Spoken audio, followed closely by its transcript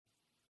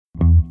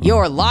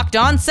Your Locked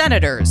On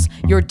Senators,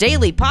 your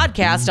daily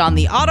podcast on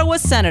the Ottawa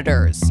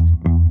Senators.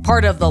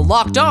 Part of the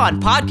Locked On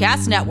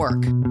Podcast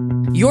Network.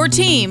 Your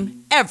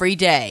team every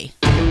day.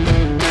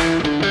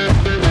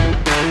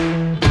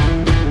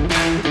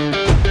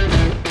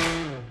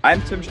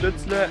 I'm Tim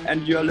Stützle,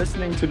 and you're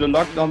listening to the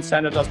Locked On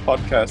Senators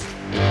podcast.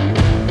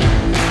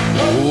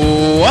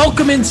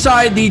 Welcome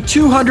inside the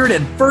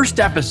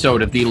 201st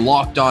episode of the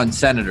Locked On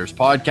Senators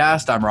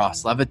podcast. I'm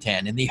Ross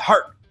Levitan in the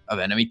heart of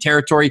enemy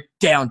territory,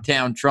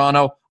 downtown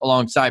Toronto,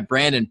 alongside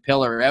Brandon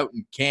Pillar out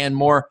in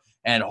Canmore.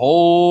 And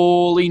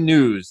holy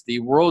news, the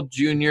World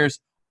Juniors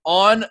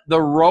on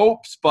the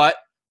ropes, but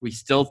we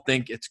still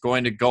think it's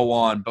going to go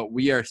on. But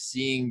we are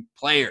seeing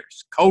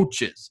players,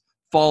 coaches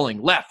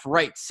falling left,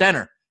 right,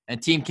 center.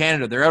 And Team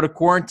Canada, they're out of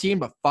quarantine,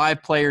 but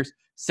 5 players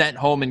sent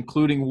home,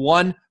 including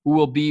one who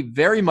will be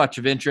very much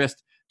of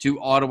interest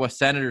to Ottawa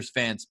Senators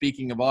fans.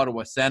 Speaking of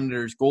Ottawa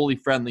Senators,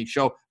 goalie-friendly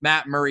show,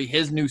 Matt Murray,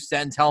 his new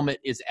Sens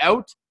helmet is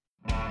out,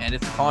 and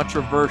it's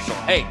controversial.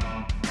 Hey,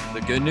 the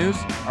good news,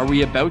 are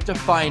we about to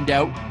find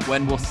out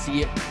when we'll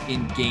see it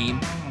in game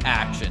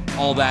action?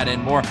 All that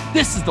and more.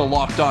 This is the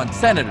Locked On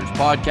Senators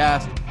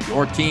podcast,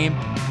 your team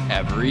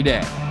every day.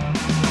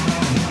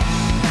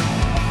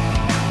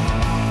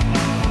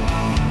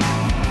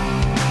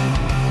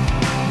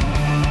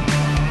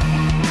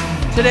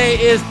 Today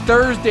is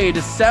Thursday,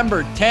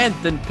 December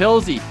 10th, and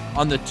Pilsy,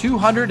 on the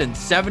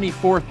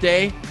 274th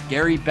day,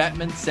 Gary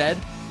Bettman said,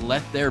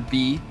 let there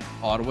be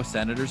Ottawa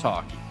Senators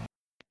hockey.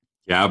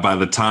 Yeah, by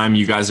the time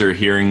you guys are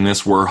hearing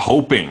this, we're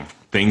hoping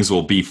things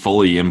will be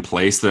fully in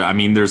place. I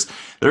mean, there's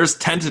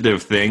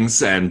tentative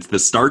things, and the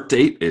start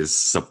date is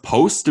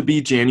supposed to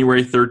be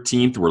January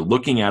 13th. We're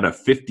looking at a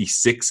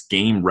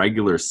 56-game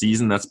regular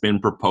season that's been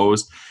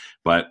proposed,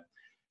 but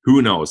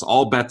who knows?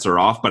 All bets are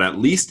off, but at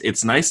least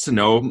it's nice to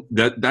know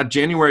that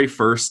January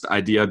 1st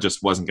idea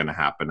just wasn't going to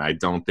happen. I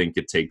don't think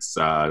it takes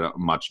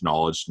much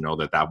knowledge to know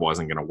that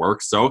wasn't going to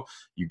work. So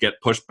you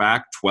get pushed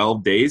back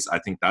 12 days. I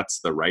think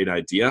that's the right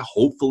idea.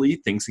 Hopefully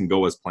things can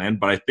go as planned.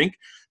 But I think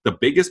the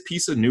biggest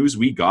piece of news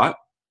we got,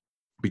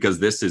 because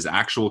this is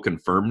actual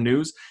confirmed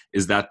news,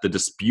 is that the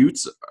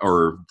disputes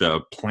or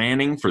the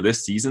planning for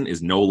this season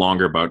is no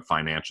longer about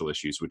financial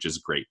issues, which is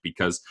great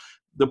because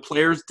the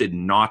players did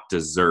not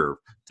deserve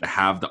to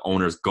have the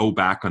owners go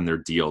back on their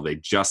deal they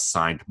just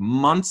signed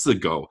months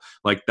ago.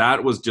 Like,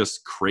 that was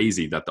just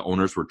crazy that the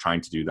owners were trying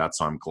to do that.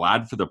 So I'm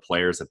glad for the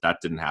players that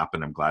didn't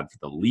happen. I'm glad for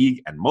the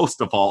league. And most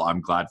of all,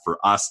 I'm glad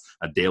for us,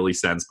 a Daily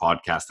Sens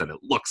podcast, that it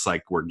looks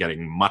like we're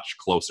getting much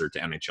closer to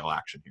NHL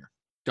action here.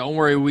 Don't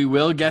worry, we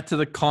will get to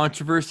the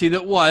controversy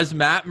that was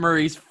Matt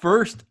Murray's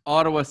first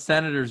Ottawa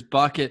Senators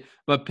bucket.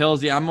 But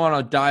Pilsy, I'm going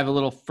to dive a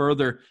little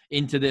further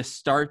into this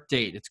start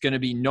date. It's going to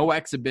be no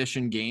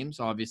exhibition games,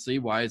 obviously.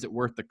 Why is it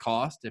worth the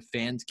cost? If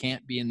fans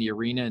can't be in the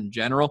arena in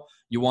general,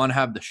 you want to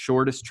have the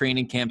shortest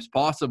training camps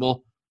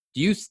possible.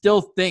 Do you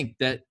still think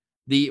that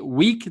the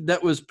week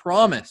that was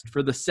promised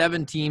for the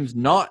 7 teams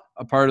not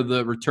a part of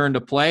the return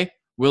to play,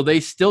 will they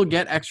still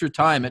get extra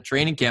time at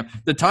training camp?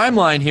 The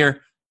timeline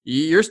here,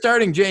 you're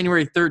starting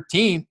January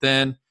 13th,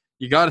 and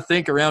you got to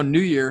think around New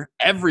Year,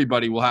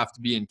 everybody will have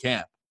to be in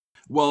camp.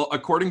 Well,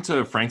 according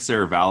to Frank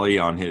Saravalli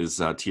on his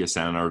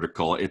TSN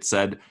article, it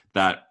said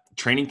that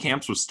training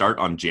camps would start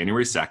on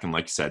January 2nd.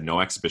 Like you said, no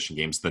exhibition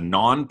games. The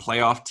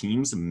non-playoff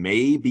teams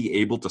may be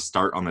able to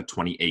start on the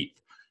 28th.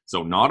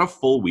 So not a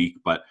full week,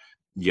 but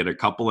you get a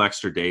couple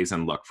extra days.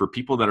 And look, for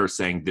people that are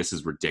saying this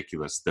is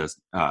ridiculous, the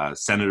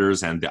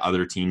Senators and the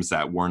other teams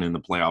that weren't in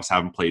the playoffs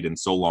haven't played in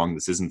so long,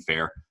 this isn't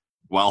fair.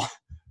 Well,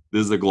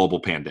 this is a global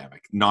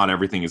pandemic. Not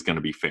everything is going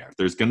to be fair.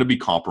 There's going to be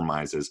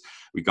compromises.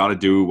 We got to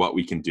do what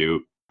we can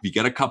do. If you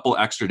get a couple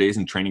extra days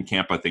in training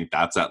camp, I think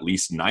that's at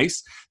least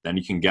nice. Then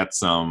you can get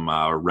some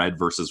red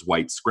versus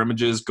white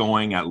scrimmages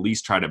going, at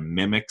least try to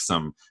mimic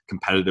some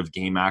competitive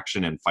game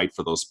action and fight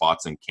for those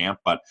spots in camp.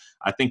 But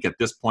I think at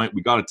this point,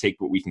 we got to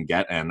take what we can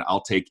get, and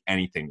I'll take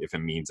anything if it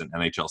means an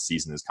NHL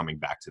season is coming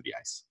back to the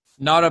ice.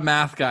 Not a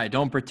math guy,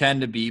 don't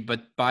pretend to be,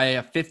 but by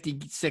a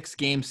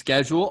 56-game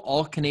schedule,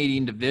 all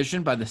Canadian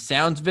division, by the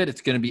sounds of it, it's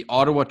going to be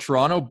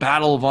Ottawa-Toronto,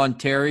 Battle of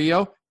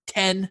Ontario,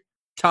 10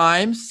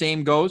 times.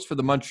 Same goes for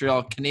the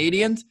Montreal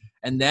Canadiens.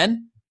 And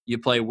then you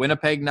play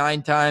Winnipeg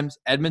 9 times,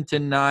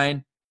 Edmonton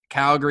 9,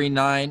 Calgary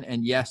 9,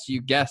 and yes,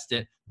 you guessed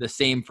it, the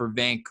same for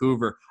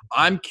Vancouver.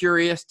 I'm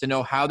curious to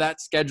know how that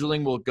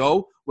scheduling will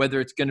go, whether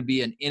it's going to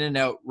be an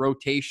in-and-out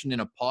rotation in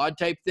a pod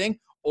type thing,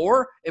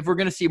 or if we're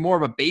going to see more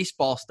of a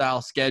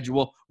baseball-style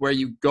schedule where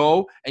you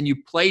go and you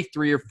play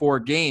 3 or 4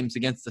 games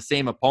against the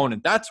same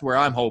opponent. That's where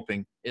I'm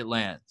hoping it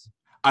lands.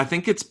 I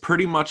think it's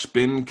pretty much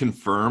been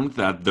confirmed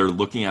that they're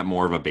looking at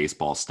more of a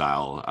baseball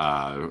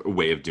style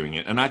way of doing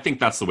it. And I think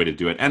that's the way to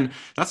do it. And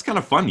that's kind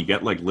of fun. You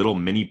get like little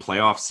mini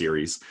playoff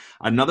series.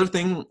 Another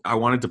thing I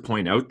wanted to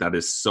point out that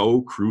is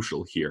so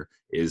crucial here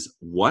is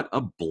what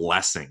a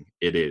blessing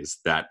it is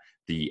that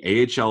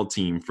the AHL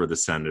team for the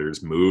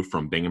Senators moved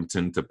from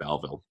Binghamton to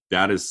Belleville.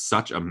 That is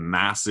such a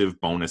massive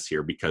bonus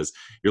here because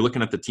you're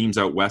looking at the teams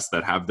out west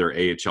that have their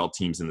AHL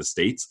teams in the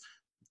States.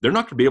 they're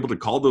not going to be able to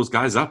call those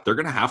guys up. They're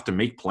going to have to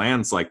make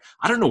plans. Like,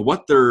 I don't know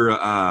what their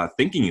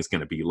thinking is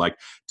going to be. Like,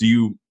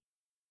 do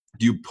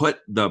you put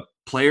the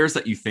players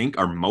that you think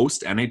are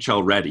most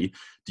NHL ready,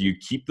 do you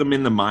keep them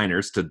in the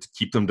minors to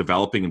keep them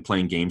developing and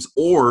playing games,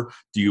 or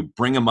do you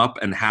bring them up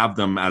and have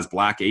them as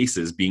black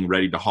aces being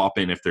ready to hop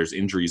in if there's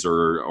injuries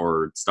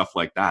or stuff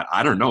like that?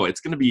 I don't know. It's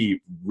going to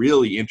be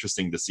really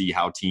interesting to see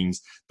how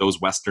teams,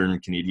 those Western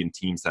Canadian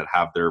teams that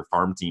have their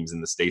farm teams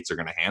in the States, are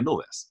going to handle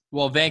this.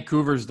 Well,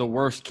 Vancouver's the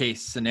worst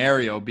case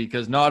scenario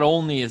because not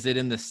only is it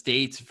in the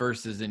States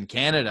versus in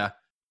Canada,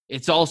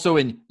 it's also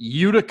in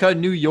Utica,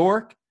 New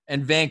York,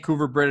 and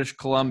Vancouver, British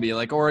Columbia,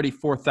 like already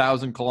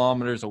 4,000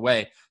 kilometers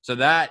away. So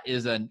that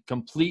is a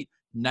complete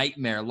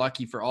nightmare.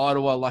 Lucky for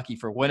Ottawa, lucky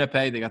for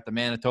Winnipeg. They got the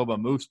Manitoba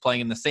Moose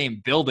playing in the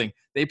same building.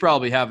 They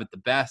probably have it the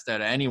best out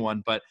of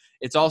anyone, but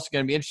it's also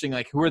going to be interesting.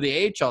 Like, who are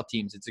the AHL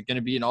teams? Is it going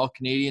to be an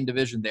all-Canadian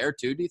division there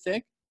too, do you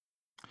think?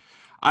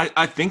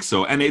 I think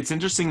so. And it's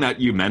interesting that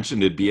you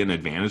mentioned it'd be an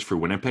advantage for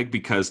Winnipeg,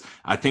 because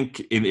I think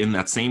in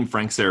that same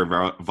Frank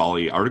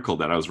Saravalli article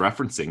that I was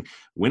referencing,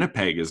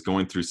 Winnipeg is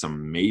going through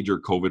some major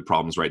COVID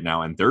problems right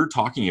now. And they're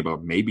talking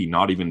about maybe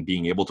not even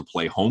being able to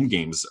play home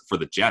games for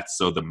the Jets.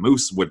 So the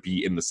Moose would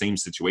be in the same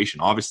situation,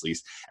 obviously.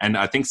 And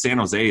I think San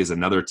Jose is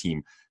another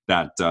team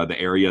that the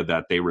area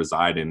that they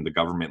reside in, the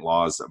government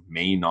laws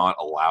may not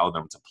allow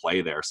them to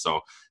play there. So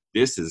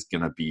this is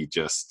going to be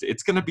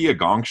it's going to be a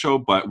gong show,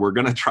 but we're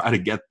going to try to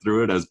get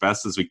through it as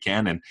best as we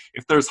can. And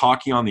if there's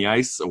hockey on the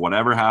ice,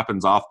 whatever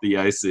happens off the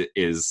ice,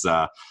 it's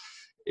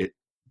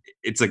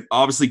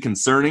obviously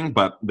concerning,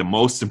 but the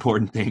most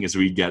important thing is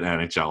we get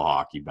NHL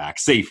hockey back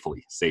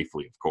safely,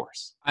 of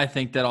course. I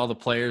think that all the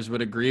players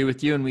would agree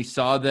with you. And we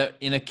saw that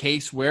in a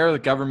case where the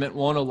government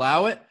won't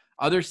allow it,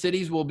 other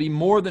cities will be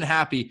more than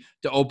happy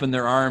to open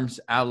their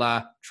arms, a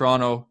la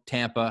Toronto,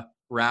 Tampa,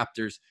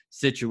 Raptors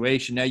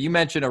situation. Now, you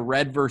mentioned a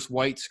red versus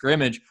white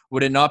scrimmage.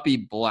 Would it not be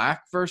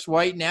black versus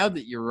white now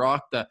that you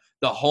rock the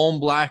home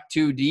black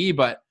 2D?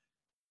 But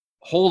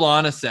hold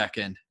on a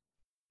second.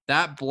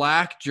 That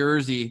black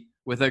jersey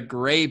with a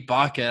gray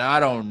bucket, I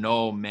don't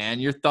know, man.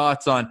 Your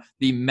thoughts on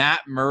the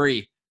Matt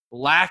Murray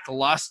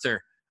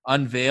lackluster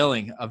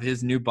unveiling of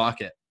his new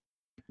bucket?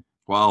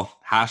 Well,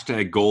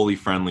 hashtag goalie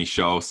friendly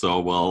show, so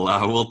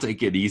we'll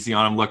take it easy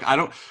on him. Look, I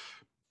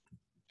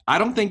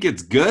don't think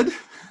it's good.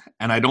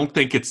 And I don't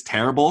think it's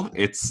terrible.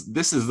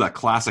 This is a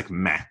classic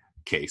meh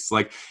case.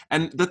 Like,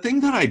 and the thing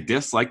that I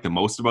dislike the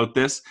most about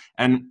this,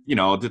 and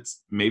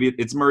maybe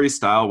it's Murray's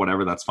style,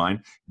 whatever, that's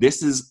fine.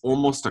 This is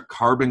almost a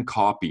carbon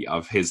copy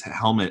of his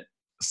helmet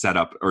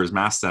setup or his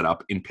mask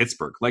setup in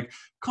Pittsburgh. Like,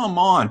 come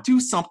on, do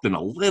something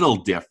a little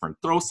different.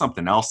 Throw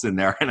something else in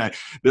there. And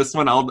this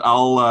one,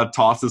 I'll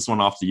toss this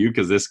one off to you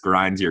because this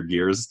grinds your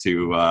gears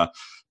to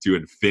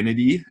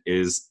infinity.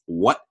 Is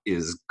what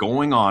is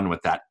going on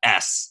with that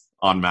S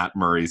on Matt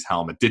Murray's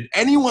helmet? Did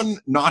anyone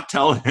not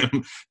tell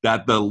him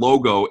that the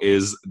logo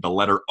is the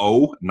letter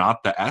O,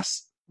 not the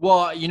S?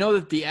 Well, you know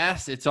that the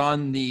S, it's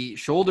on the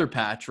shoulder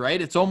patch,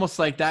 right? It's almost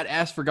like that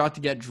S forgot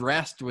to get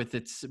dressed with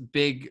its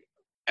big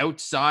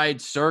outside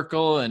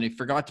circle, and he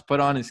forgot to put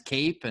on his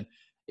cape, and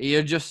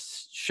you're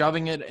just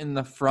shoving it in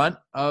the front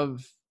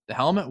of the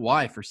helmet.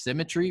 Why? For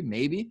symmetry,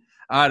 maybe?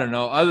 I don't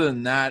know. Other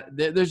than that,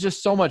 there's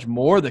just so much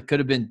more that could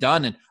have been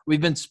done. And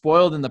we've been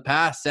spoiled in the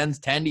past. Sens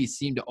tendies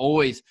seem to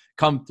always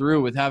come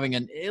through with having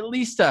at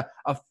least a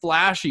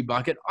flashy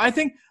bucket. I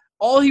think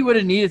all he would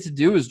have needed to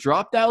do is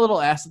drop that little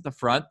S at the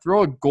front,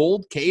 throw a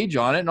gold cage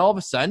on it, and all of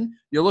a sudden,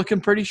 you're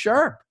looking pretty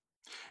sharp.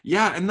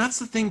 Yeah, and that's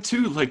the thing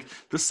too. Like,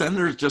 the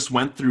Senators just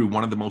went through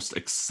one of the most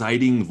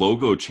exciting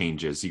logo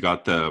changes. You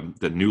got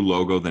the new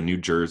logo, the new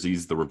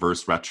jerseys, the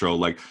reverse retro.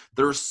 Like,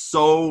 there's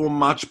so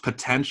much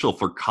potential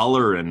for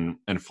color and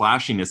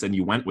flashiness, and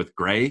you went with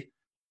gray.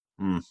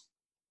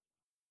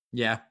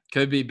 Yeah,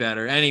 could be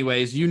better.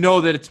 Anyways, you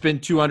know that it's been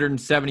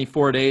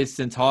 274 days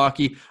since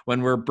hockey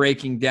when we're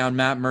breaking down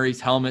Matt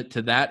Murray's helmet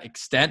to that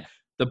extent.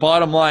 The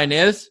bottom line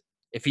is,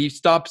 if he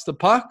stops the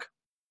puck,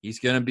 he's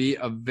going to be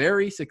a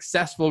very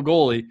successful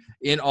goalie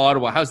in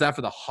Ottawa. How's that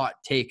for the hot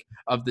take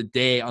of the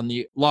day on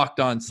the Locked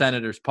On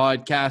Senators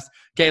podcast?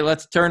 Okay,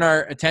 let's turn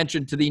our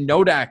attention to the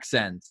Nodak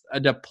Sens.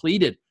 A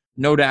depleted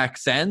Nodak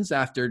Sens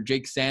after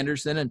Jake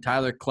Sanderson and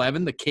Tyler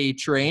Kleven, the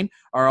K-Train,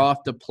 are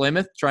off to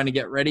Plymouth trying to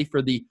get ready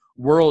for the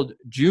World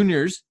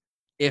Juniors.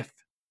 If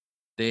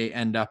they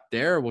end up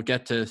there, we'll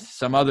get to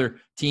some other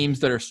teams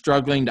that are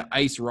struggling to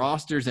ice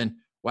rosters. And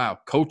wow,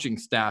 coaching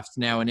staff's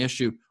now an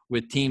issue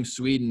with Team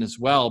Sweden as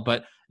well.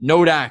 But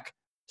Nodak,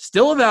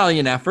 still a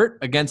valiant effort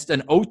against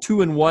an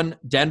 0-2-1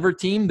 Denver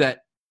team that,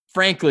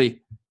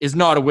 frankly, is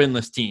not a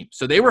winless team.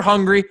 So they were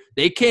hungry.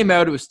 They came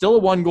out. It was still a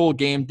one-goal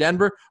game.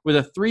 Denver with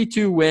a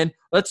 3-2 win.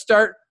 Let's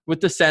start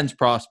with the Sens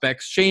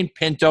prospects. Shane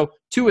Pinto,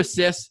 2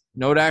 assists.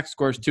 Nodak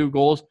scores 2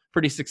 goals.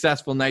 Pretty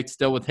successful night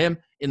still with him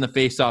in the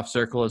face-off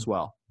circle as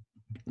well.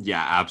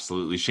 Yeah,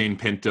 absolutely. Shane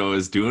Pinto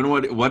is doing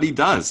what he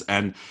does.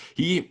 And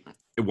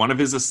one of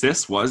his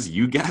assists was,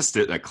 you guessed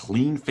it, a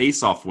clean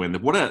face-off win.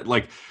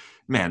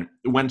 Man,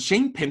 when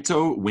Shane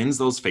Pinto wins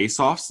those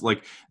face-offs,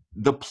 like,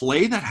 the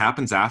play that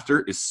happens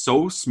after is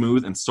so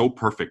smooth and so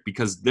perfect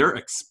because they're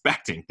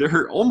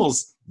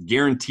almost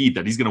guaranteed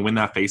that he's going to win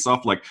that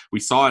faceoff. Like we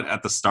saw it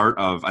at the start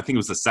of, I think it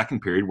was the second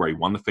period where he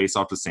won the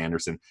faceoff to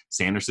Sanderson.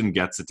 Sanderson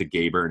gets it to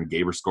Gaber and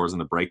Gaber scores in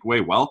the breakaway.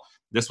 Well,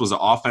 this was an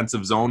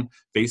offensive zone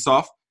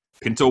faceoff.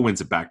 Pinto wins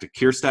it back to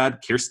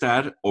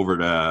Kierstad over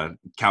to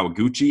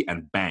Kawaguchi,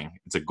 and bang,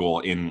 it's a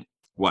goal in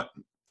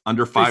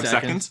under 5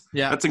 seconds.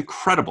 Yeah, that's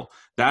incredible.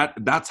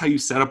 That's how you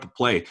set up a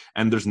play,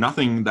 and there's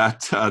nothing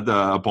that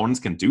the opponents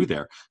can do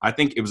there. I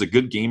think it was a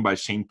good game by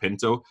Shane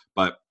Pinto,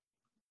 but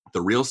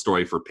the real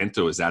story for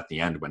Pinto is at the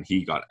end when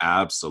he got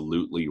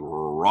absolutely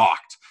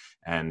rocked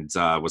and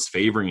was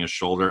favoring his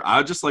shoulder.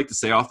 I'd just like to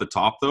say off the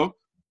top, though,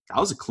 that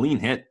was a clean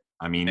hit.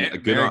 I mean,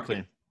 very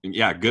clean.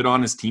 Yeah, good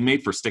on his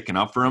teammate for sticking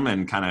up for him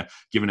and kind of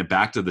giving it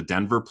back to the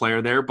Denver player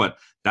there, but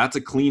that's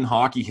a clean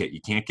hockey hit.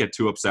 You can't get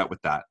too upset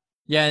with that.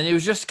 Yeah, and it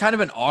was just kind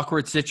of an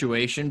awkward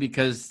situation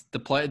because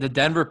the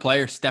Denver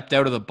player stepped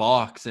out of the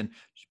box and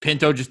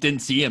Pinto just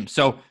didn't see him.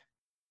 So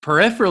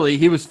peripherally,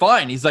 he was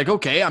fine. He's like,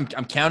 okay, I'm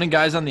counting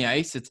guys on the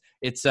ice.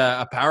 It's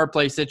a power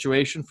play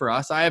situation for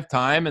us. I have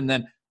time. And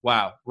then,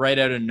 wow, right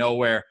out of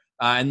nowhere.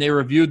 And they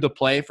reviewed the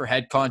play for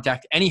head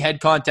contact. Any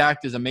head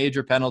contact is a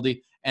major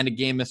penalty and a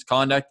game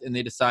misconduct, and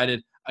they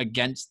decided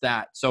against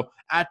that. So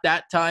at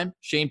that time,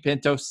 Shane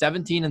Pinto,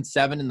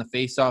 17-7 in the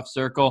faceoff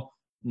circle.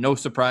 No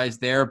surprise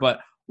there, but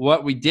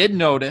what we did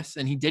notice,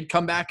 and he did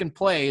come back and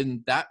play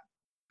in that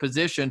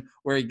position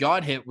where he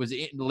got hit, was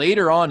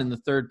later on in the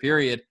third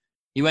period.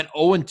 He went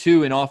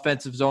 0-2 in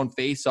offensive zone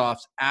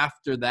faceoffs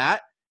after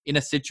that in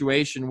a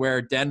situation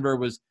where Denver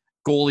was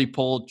goalie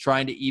pulled,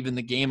 trying to even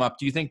the game up.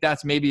 Do you think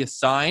that's maybe a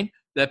sign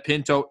that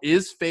Pinto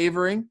is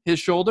favoring his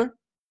shoulder?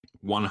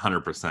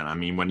 100%. I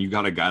mean, when you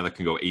got a guy that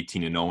can go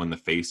 18-0 in the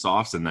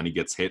faceoffs and then he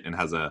gets hit and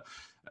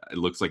it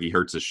looks like he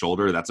hurts his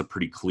shoulder, that's a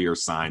pretty clear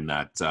sign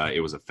that it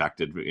was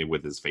affected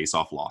with his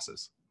faceoff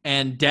losses.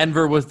 And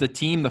Denver was the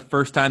team the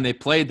first time they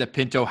played that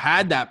Pinto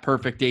had that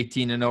perfect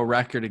 18-0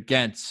 record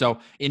against. So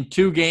in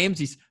 2 games,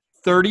 he's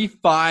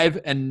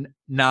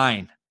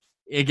 35-9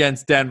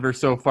 against Denver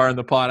so far in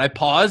the pod. I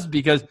paused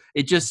because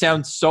it just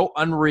sounds so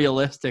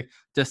unrealistic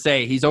to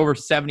say he's over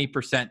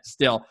 70%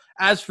 still.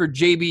 As for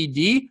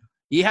JBD,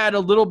 he had a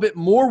little bit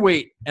more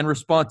weight and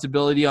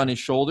responsibility on his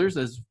shoulders,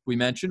 as we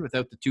mentioned,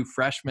 without the 2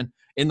 freshmen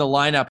in the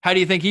lineup. How do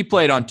you think he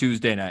played on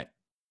Tuesday night?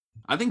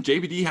 I think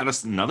JBD had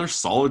another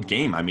solid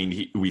game. I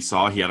mean, we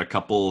saw he had a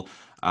couple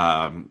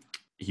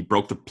he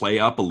broke the play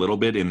up a little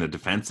bit in the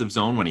defensive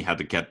zone when he had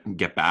to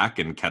get back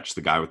and catch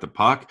the guy with the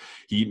puck.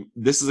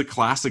 This is a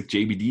classic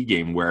JBD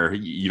game where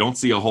you don't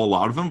see a whole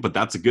lot of him, but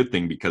that's a good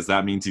thing because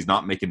that means he's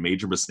not making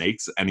major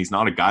mistakes and he's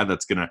not a guy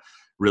that's going to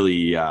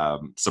really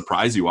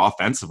surprise you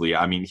offensively.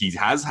 I mean, he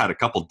has had a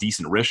couple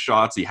decent wrist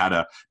shots. He had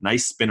a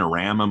nice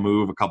spinorama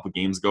move a couple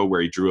games ago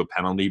where he drew a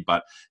penalty,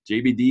 but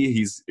JBD,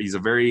 he's a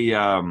very,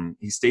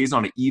 he stays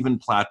on an even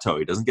plateau.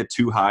 He doesn't get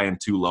too high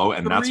and too low,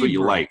 and that's what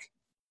you like.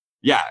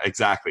 Yeah,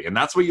 exactly. And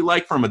that's what you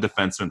like from a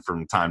defenseman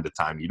from time to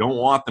time. You don't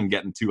want them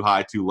getting too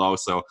high, too low.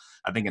 So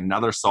I think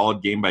another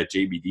solid game by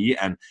JBD,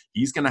 and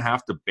he's going to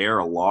have to bear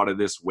a lot of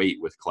this weight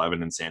with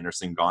Clevin and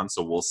Sanderson gone.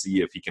 So we'll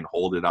see if he can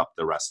hold it up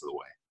the rest of the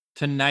way.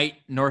 Tonight,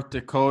 North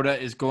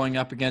Dakota is going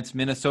up against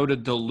Minnesota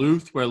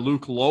Duluth, where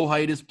Luke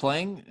Lohheit is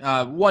playing.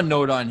 One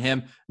note on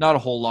him, not a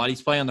whole lot.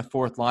 He's playing on the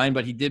 4th line,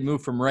 but he did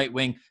move from right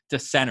wing to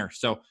center.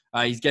 So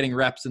he's getting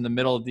reps in the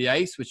middle of the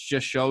ice, which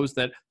just shows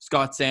that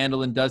Scott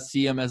Sandelin does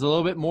see him as a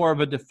little bit more of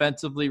a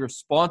defensively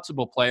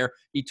responsible player.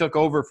 He took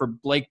over for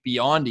Blake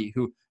Biondi,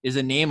 who is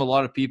a name a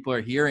lot of people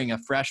are hearing, a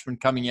freshman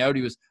coming out.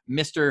 He was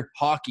Mr.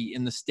 Hockey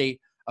in the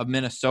state of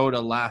Minnesota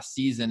last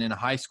season in a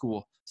high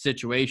school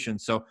situation.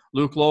 So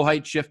Luke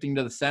Lohheit shifting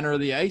to the center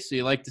of the ice. So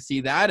you like to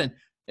see that. And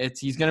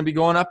he's going to be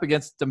going up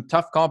against some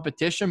tough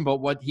competition. But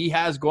what he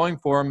has going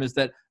for him is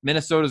that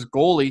Minnesota's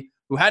goalie,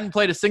 who hadn't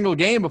played a single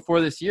game before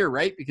this year,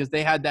 right? Because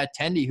they had that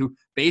Tendy who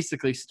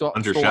basically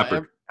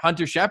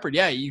Hunter Shepard.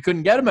 Yeah, you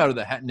couldn't get him out of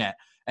the net.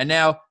 And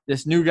now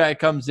this new guy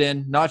comes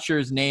in, not sure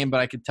his name,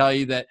 but I can tell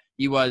you that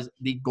he was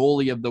the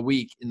goalie of the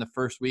week in the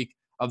first week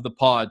of the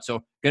pod.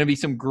 So going to be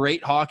some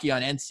great hockey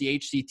on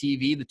NCHC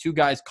TV. The 2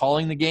 guys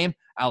calling the game,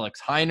 Alex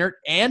Heinert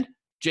and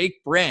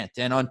Jake Brandt.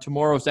 And on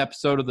tomorrow's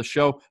episode of the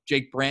show,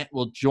 Jake Brandt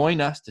will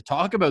join us to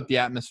talk about the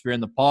atmosphere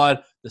in the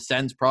pod, the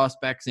Sens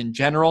prospects in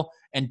general,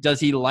 and does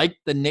he like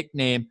the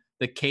nickname,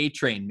 the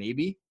K-Train?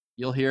 Maybe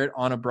you'll hear it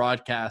on a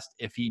broadcast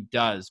if he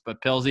does.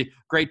 But Pilsy,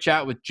 great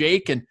chat with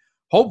Jake, and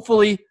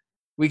hopefully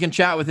we can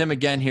chat with him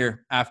again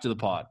here after the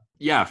pod.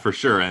 Yeah, for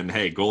sure. And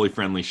hey,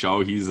 goalie-friendly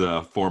show. He's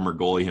a former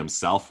goalie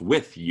himself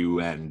with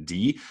UND,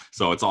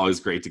 so it's always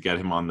great to get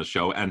him on the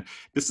show. And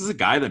this is a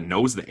guy that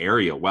knows the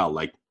area well.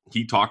 Like,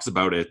 he talks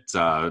about it.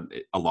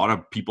 A lot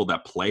of people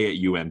that play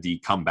at UND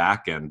come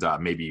back and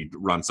maybe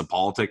run some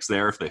politics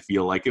there if they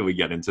feel like it. We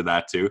get into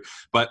that too.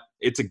 But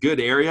it's a good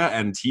area,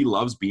 and he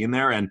loves being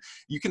there. And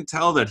you can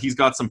tell that he's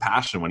got some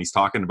passion when he's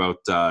talking about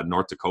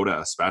North Dakota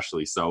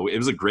especially. So it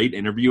was a great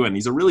interview, and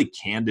he's a really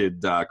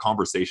candid,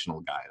 conversational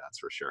guy, that's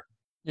for sure.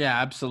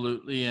 Yeah,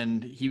 absolutely.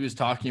 And he was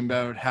talking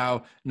about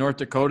how North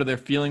Dakota, they're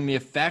feeling the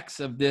effects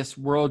of this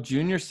World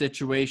Junior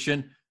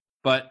situation,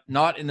 but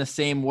not in the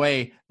same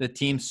way that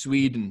Team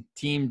Sweden,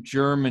 Team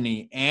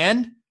Germany,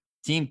 and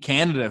Team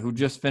Canada, who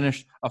just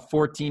finished a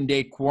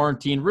 14-day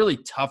quarantine. Really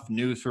tough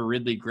news for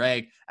Ridly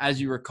Greig. As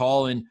you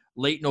recall, in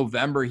late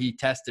November, he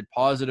tested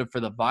positive for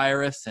the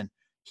virus, and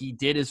he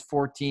did his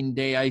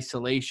 14-day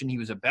isolation. He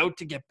was about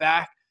to get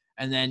back,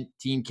 and then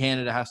Team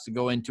Canada has to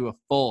go into a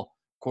full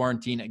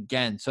quarantine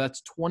again. So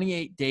that's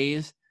 28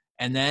 days.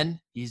 And then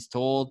he's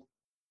told,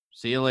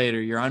 see you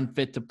later, you're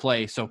unfit to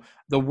play. So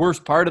the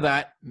worst part of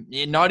that,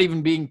 not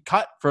even being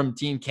cut from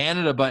Team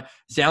Canada, but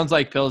sounds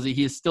like Pilsy,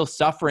 he is still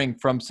suffering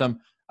from some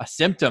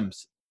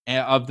symptoms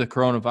of the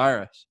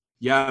coronavirus.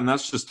 Yeah, and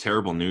that's just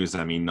terrible news.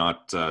 I mean,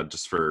 not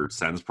just for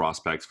Sens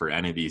prospects, for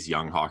any of these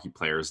young hockey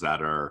players that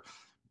are,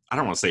 I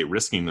don't want to say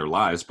risking their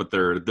lives, but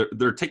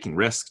they're taking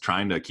risks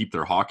trying to keep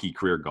their hockey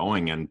career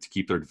going and to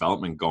keep their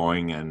development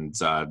going and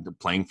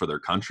playing for their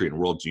country in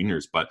World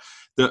Juniors. But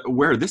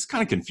where this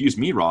kind of confused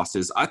me, Ross,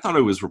 is I thought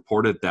it was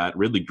reported that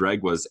Ridly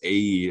Greig was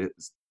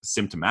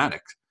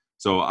asymptomatic.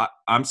 So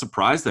I'm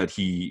surprised that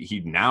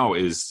he now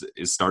is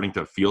starting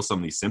to feel some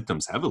of these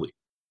symptoms heavily.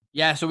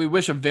 Yeah, so we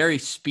wish a very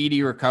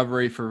speedy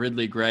recovery for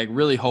Ridly Greig.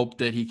 Really hope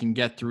that he can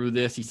get through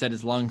this. He said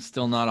his lungs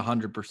still not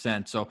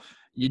 100%. So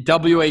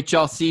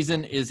WHL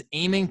season is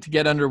aiming to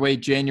get underway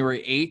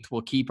January 8th.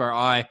 We'll keep our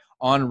eye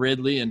on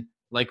Ridly. And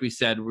like we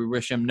said, we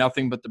wish him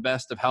nothing but the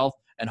best of health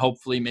and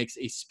hopefully makes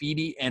a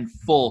speedy and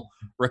full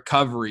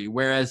recovery.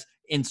 Whereas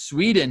in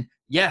Sweden,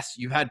 yes,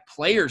 you had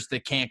players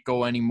that can't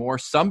go anymore.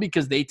 Some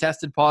because they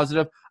tested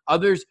positive,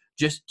 others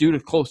just due to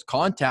close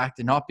contact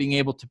and not being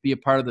able to be a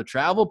part of the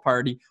travel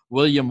party.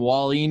 William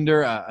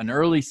Wallinder, an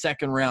early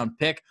second-round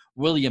pick.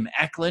 William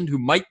Eklund, who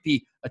might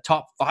be a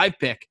top 5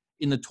 pick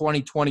in the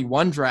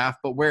 2021 draft.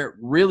 But where it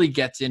really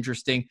gets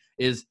interesting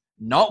is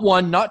not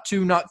 1, not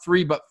 2, not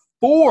 3, but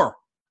 4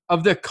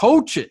 of the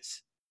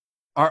coaches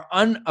are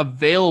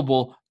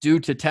unavailable due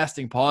to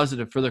testing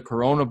positive for the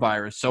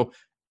coronavirus. So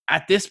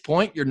at this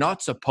point, you're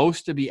not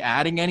supposed to be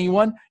adding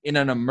anyone in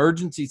an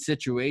emergency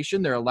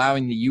situation. They're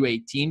allowing the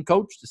U18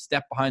 coach to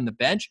step behind the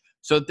bench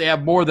so that they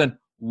have more than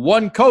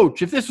one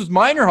coach. If this was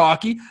minor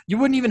hockey, you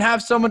wouldn't even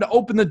have someone to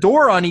open the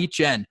door on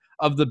each end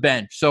of the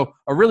bench. So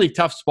a really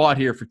tough spot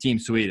here for Team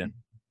Sweden.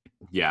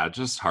 Yeah,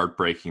 just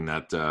heartbreaking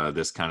that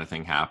this kind of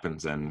thing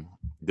happens. And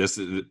this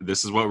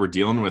is what we're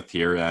dealing with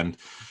here. And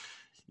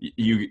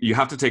you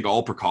have to take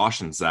all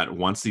precautions that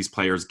once these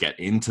players get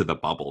into the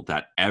bubble,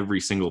 that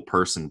every single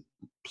person,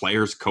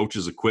 players,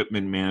 coaches,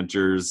 equipment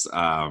managers,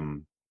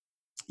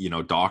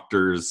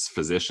 doctors,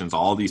 physicians,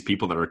 all these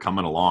people that are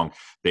coming along,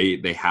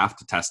 they have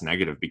to test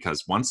negative,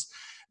 because once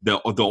the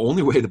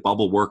only way the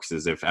bubble works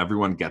is if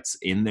everyone gets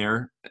in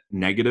there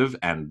negative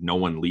and no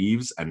one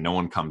leaves and no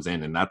one comes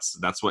in. And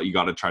that's what you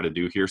got to try to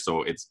do here.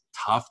 So it's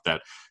tough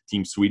that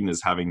Team Sweden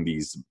is having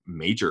these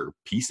major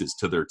pieces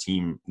to their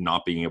team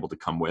not being able to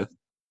come with.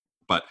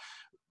 But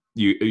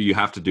you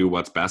have to do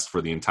what's best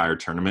for the entire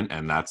tournament,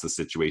 and that's the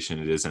situation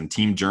it is. And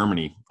Team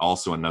Germany,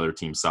 also another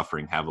team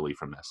suffering heavily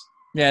from this.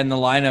 Yeah, in the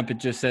lineup, it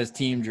just says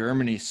Team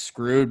Germany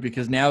screwed,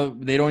 because now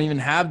they don't even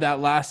have that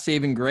last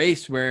saving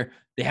grace where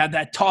they had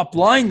that top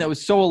line that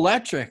was so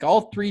electric.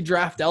 All 3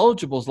 draft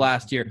eligibles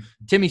last year.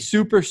 Timmy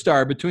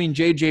Superstar between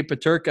JJ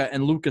Peterka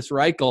and Lukas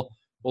Reichel.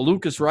 Well,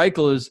 Lukas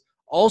Reichel is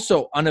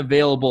also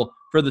unavailable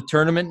for the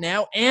tournament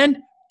now, and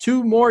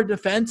 2 more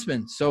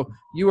defensemen. So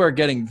you are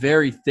getting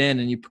very thin,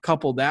 and you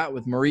couple that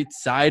with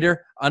Moritz Seider,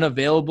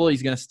 unavailable.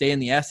 He's going to stay in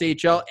the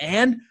SHL,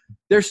 and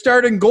their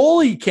starting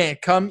goalie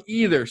can't come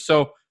either.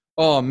 So,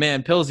 oh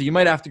man, Pilsy, you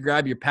might have to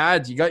grab your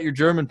pads. You got your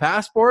German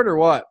passport or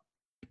what?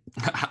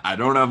 I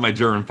don't have my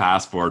German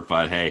passport,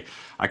 but hey,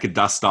 I could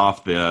dust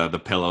off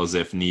the pillows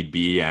if need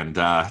be, and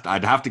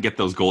I'd have to get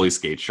those goalie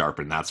skates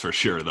sharpened, that's for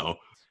sure, though.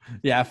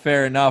 Yeah,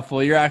 fair enough.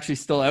 Well, you're actually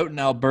still out in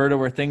Alberta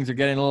where things are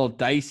getting a little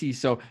dicey.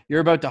 So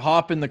you're about to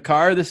hop in the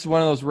car. This is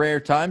one of those rare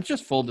times.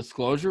 Just full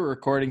disclosure, we're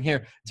recording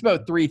here. It's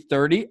about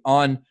 3:30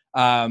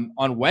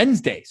 on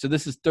Wednesday. So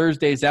this is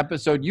Thursday's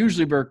episode.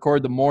 Usually we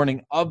record the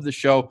morning of the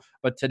show,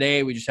 but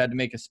today we just had to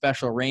make a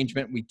special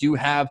arrangement. We do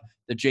have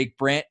the Jake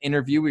Brandt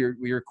interview.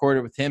 We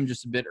recorded with him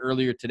just a bit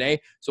earlier today.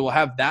 So we'll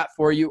have that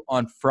for you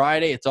on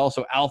Friday. It's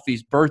also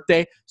Alfie's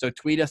birthday. So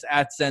tweet us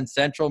at Sens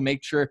Central.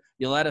 Make sure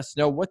you let us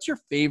know what's your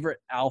favorite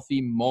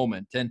Alfie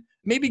moment. And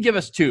maybe give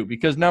us 2,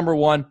 because number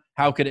 1,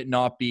 how could it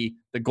not be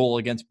the goal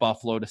against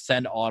Buffalo to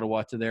send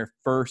Ottawa to their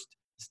first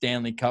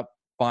Stanley Cup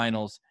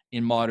Finals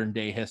in modern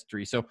day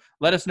history? So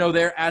let us know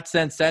there at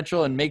Sens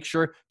Central, and make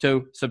sure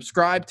to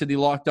subscribe to the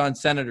Locked On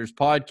Senators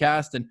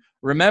podcast. And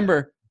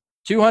remember,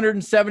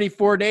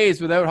 274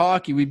 days without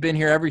hockey. We've been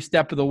here every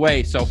step of the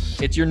way. So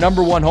it's your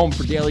number 1 home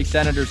for daily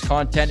Senators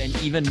content, and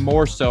even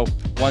more so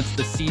once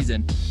the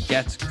season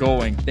gets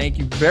going. Thank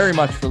you very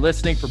much for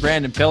listening. For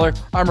Brandon Pillar,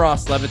 I'm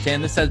Ross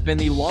Levitan. This has been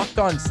the Locked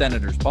On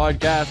Senators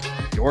podcast,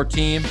 your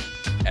team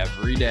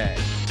every day.